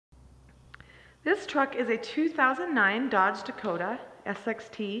This truck is a 2009 Dodge Dakota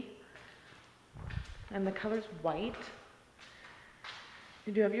SXT, and the color's white.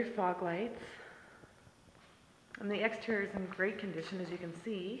 You do have your fog lights, and the exterior is in great condition, as you can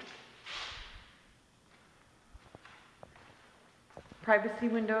see. Privacy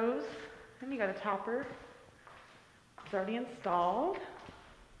windows, and you got a topper. It's already installed.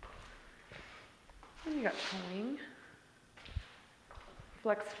 And you got towing.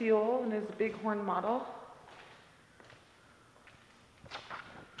 Flex fuel, and is a Bighorn model.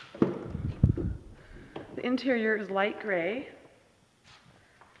 The interior is light gray.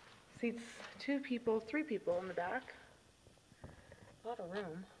 Seats 3 people in the back. A lot of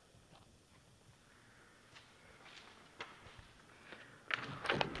room.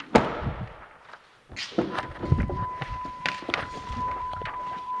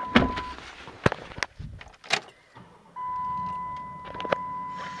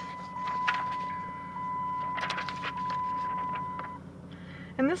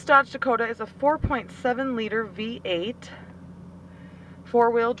 And this Dodge Dakota is a 4.7 liter V8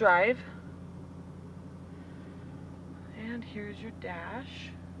 4-wheel drive. And here's your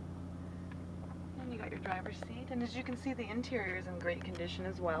dash. And you got your driver's seat. And as you can see, the interior is in great condition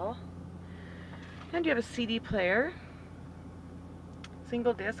as well. And you have a CD player,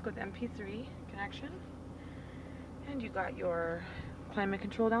 single disc with MP3 connection. And you got your climate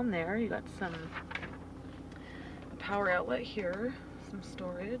control down there. You got some power outlet here. Some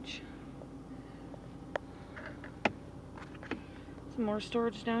storage. Some more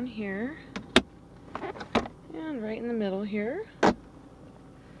storage down here. And right in the middle here.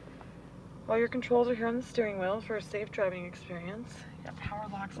 All your controls are here on the steering wheel for a safe driving experience. You got power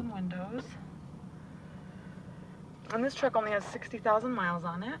locks and windows. And this truck only has 60,000 miles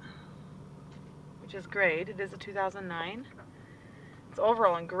on it, which is great. It is a 2009. It's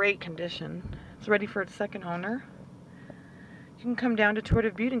overall in great condition. It's ready for its second owner. You can come down to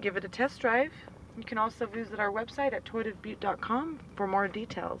Toyota Butte and give it a test drive. You can also visit our website at toyotabutte.com for more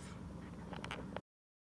details.